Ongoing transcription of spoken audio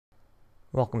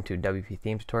Welcome to WP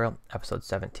Theme Tutorial, episode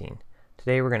 17.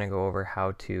 Today we're going to go over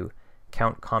how to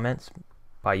count comments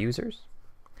by users.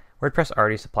 WordPress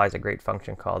already supplies a great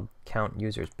function called count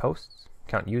user posts.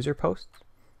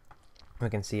 We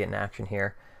can see it in action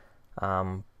here,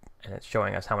 and it's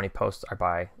showing us how many posts are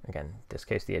by, again, in this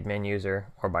case, the admin user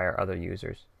or by our other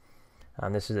users.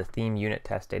 This is a theme unit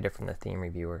test data from the theme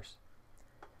reviewers.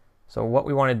 So what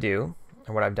we want to do,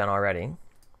 and what I've done already,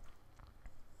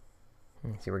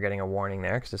 you see we're getting a warning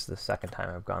there because this is the second time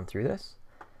I've gone through this,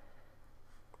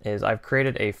 is I've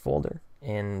created a folder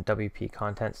in WP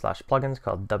content/plugins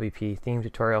called WP Theme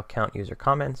Tutorial Count User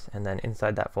Comments, and then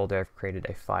inside that folder I've created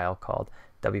a file called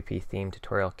WP Theme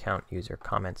Tutorial Count User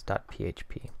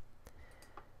Comments.php.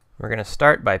 We're going to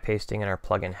start by pasting in our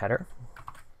plugin header.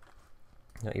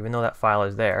 Now, even though that file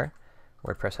is there,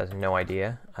 WordPress has no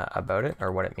idea about it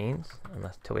or what it means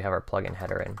until we have our plugin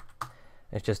header in.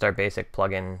 It's just our basic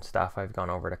plugin stuff. I've gone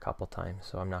over it a couple times,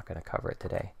 so I'm not going to cover it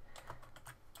today.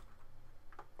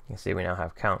 You can see we now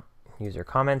have count user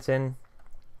comments in,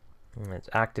 and it's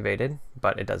activated,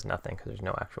 but it does nothing because there's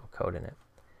no actual code in it.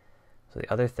 So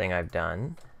the other thing I've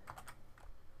done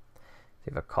is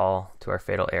we have a call to our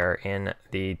fatal error in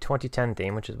the 2010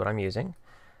 theme, which is what I'm using.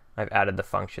 I've added the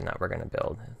function that we're going to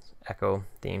build. It's echo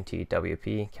theme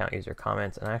twp count user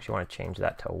comments, and I actually want to change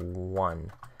that to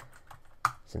 1.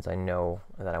 Since I know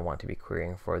that I want to be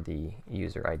querying for the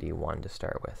user ID 1 to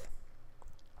start with.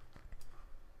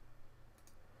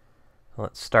 So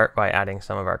let's start by adding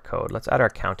some of our code. Let's add our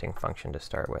counting function to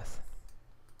start with.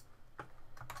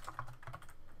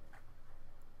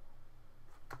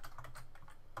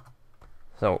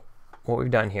 So what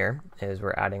we've done here is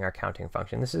we're adding our counting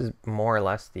function. This is more or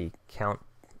less the count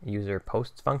user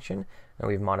posts function, and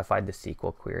we've modified the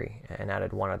SQL query and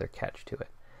added one other catch to it.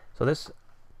 So this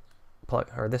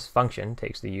function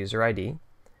takes the user ID,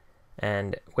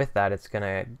 and with that it's going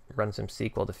to run some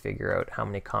SQL to figure out how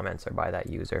many comments are by that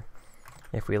user.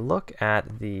 If we look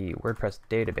at the WordPress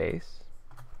database,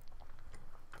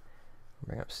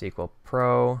 bring up SQL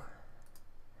Pro,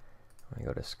 we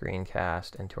go to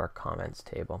screencast and to our comments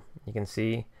table. You can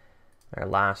see our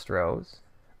last rows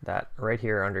that right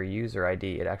here under user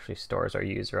ID, it actually stores our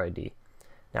user ID.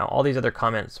 Now all these other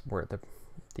comments were the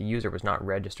user was not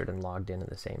registered and logged in at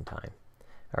the same time,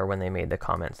 or when they made the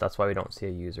comments. That's why we don't see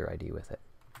a user ID with it.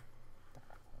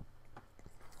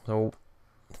 So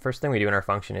the first thing we do in our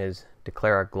function is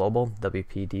declare our global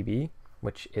WPDB,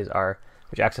 which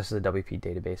accesses the WP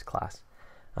database class,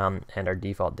 and our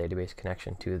default database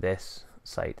connection to this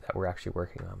site that we're actually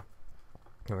working on.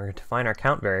 And we're going to define our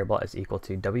count variable as equal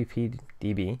to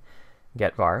WPDB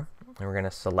getVar, and we're going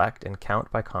to select and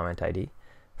count by comment ID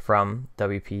from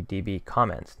WPDB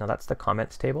comments. Now that's the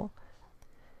comments table.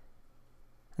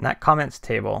 And that comments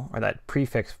table, or that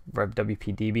prefix for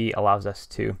WPDB, allows us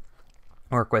to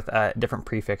work with a different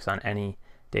prefix on any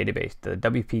database. The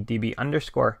WPDB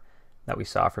underscore that we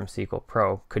saw from SQL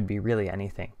Pro could be really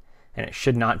anything. And it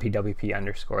should not be WP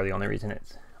underscore. The only reason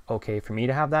it's okay for me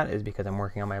to have that is because I'm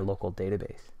working on my local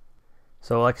database.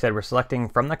 So like I said, we're selecting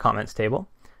from the comments table,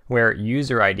 where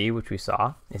user ID, which we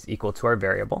saw, is equal to our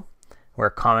variable, where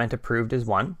comment approved is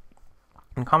 1,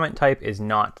 and comment type is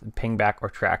not pingback or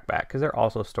trackback because they're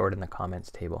also stored in the comments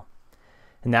table.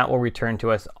 And that will return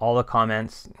to us all the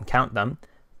comments and count them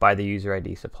by the user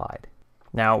ID supplied.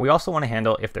 Now we also want to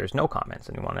handle if there's no comments,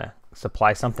 and we want to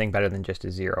supply something better than just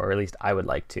a 0, or at least I would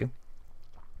like to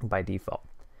by default.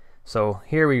 So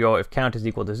here we go, if count is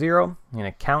equal to 0, I'm going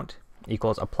to count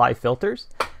equals apply filters,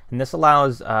 and this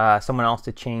allows someone else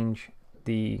to change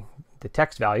the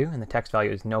text value, and the text value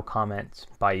is no comments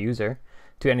by user,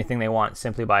 to anything they want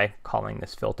simply by calling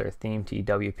this filter theme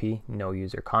twp no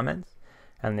user comments,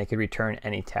 and they could return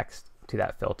any text to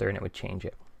that filter and it would change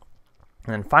it.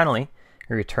 And then finally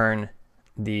we return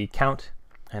the count,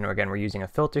 and again we're using a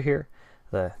filter here,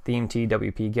 the theme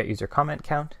twp get user comment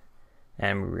count,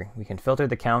 and we can filter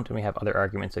the count, and we have other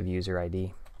arguments of user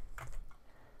ID.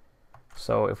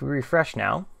 So if we refresh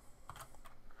now,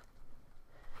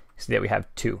 you see that we have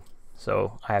 2.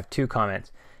 So I have 2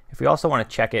 comments. If we also want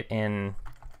to check it in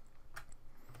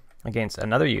against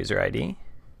another user ID,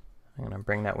 I'm going to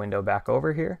bring that window back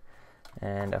over here,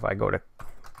 and if I go to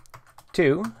 2,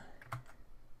 you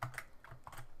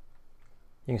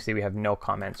can see we have no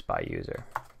comments by user.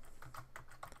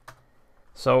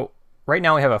 So right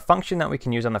now we have a function that we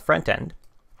can use on the front end,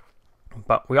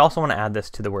 but we also want to add this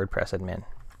to the WordPress admin.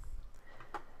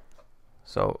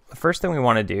 So the first thing we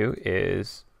want to do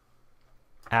is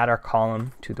add our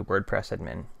column to the WordPress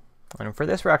admin. And for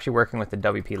this we're actually working with the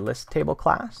WP list table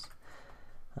class.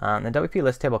 The WP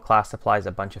list table class applies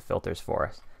a bunch of filters for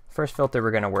us. The first filter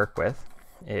we're going to work with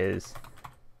is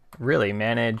really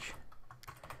manage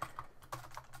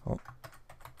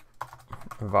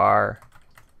var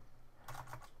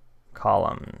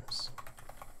columns.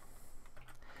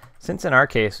 Since in our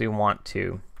case we want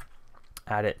to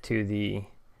add it to the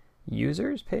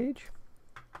users page,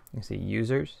 you see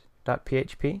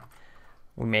users.php,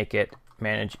 we make it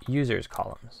manage users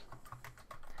columns.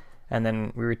 And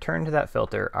then we return to that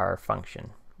filter our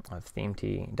function of theme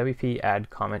t wp add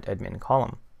comment admin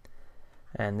column.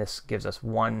 And this gives us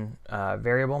one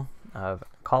variable of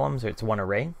columns, or it's one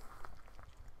array.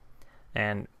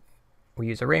 And we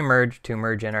use array merge to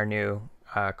merge in our new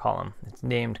column. It's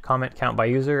named comment count by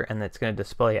user, and it's going to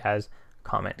display as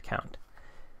comment count.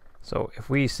 So if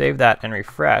we save that and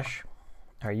refresh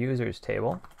our users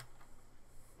table,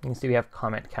 you can see we have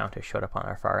comment count has showed up on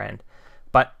our far end,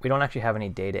 but we don't actually have any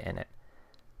data in it.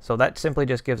 So that simply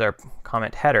just gives our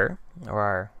comment header,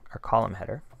 or our column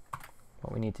header.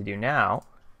 What we need to do now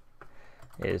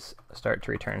is start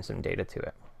to return some data to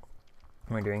it.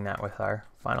 And we're doing that with our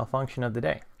final function of the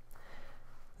day.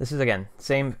 This is, again,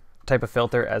 same type of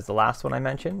filter as the last one I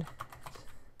mentioned.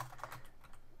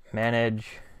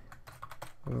 Manage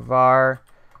var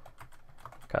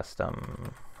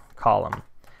custom column.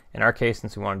 In our case,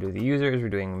 since we want to do the users, we're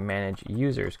doing manage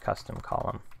users custom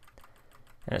column.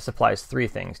 And it supplies three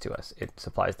things to us. It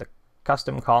supplies the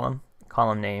custom column,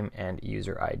 column name, and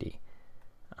user ID.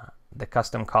 The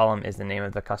custom column is the name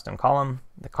of the custom column.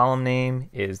 The column name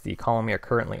is the column we are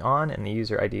currently on, and the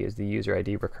user ID is the user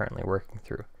ID we're currently working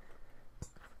through.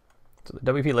 So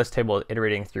the WP list table is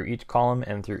iterating through each column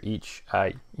and through each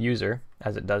user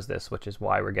as it does this, which is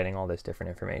why we're getting all this different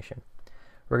information.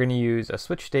 We're going to use a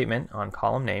switch statement on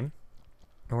column name,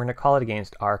 and we're going to call it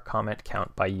against our comment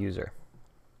count by user.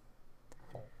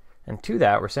 And to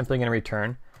that, we're simply going to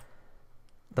return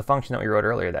the function that we wrote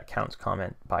earlier that counts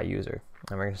comment by user.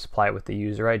 And we're going to supply it with the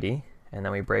user ID, and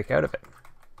then we break out of it.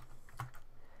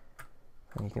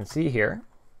 And you can see here,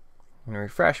 when we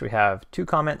refresh, we have 2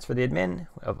 comments for the admin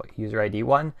of user ID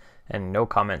 1, and no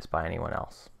comments by anyone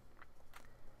else.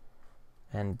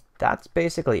 And that's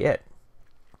basically it.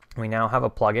 We now have a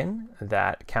plugin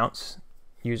that counts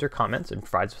user comments and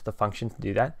provides us the function to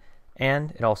do that,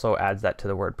 and it also adds that to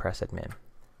the WordPress admin.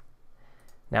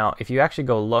 Now, if you actually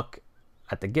go look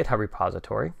at the GitHub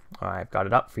repository, I've got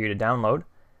it up for you to download.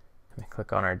 Let me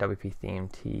click on our WP theme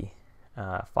t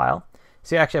file.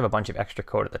 See, I actually have a bunch of extra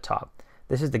code at the top.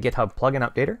 This is the GitHub plugin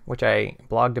updater, which I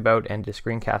blogged about and did a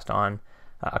screencast on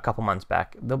a couple months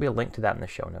back. There'll be a link to that in the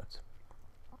show notes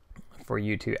for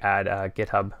you to add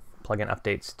GitHub plugin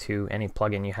updates to any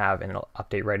plugin you have, and it'll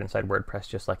update right inside WordPress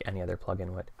just like any other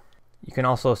plugin would. You can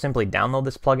also simply download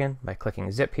this plugin by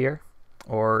clicking zip here,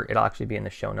 or it'll actually be in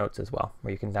the show notes as well,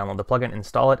 where you can download the plugin,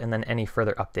 install it, and then any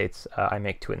further updates I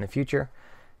make to it in the future,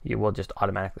 you will just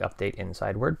automatically update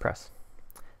inside WordPress.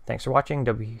 Thanks for watching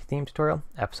WP Theme Tutorial,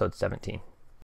 episode 17.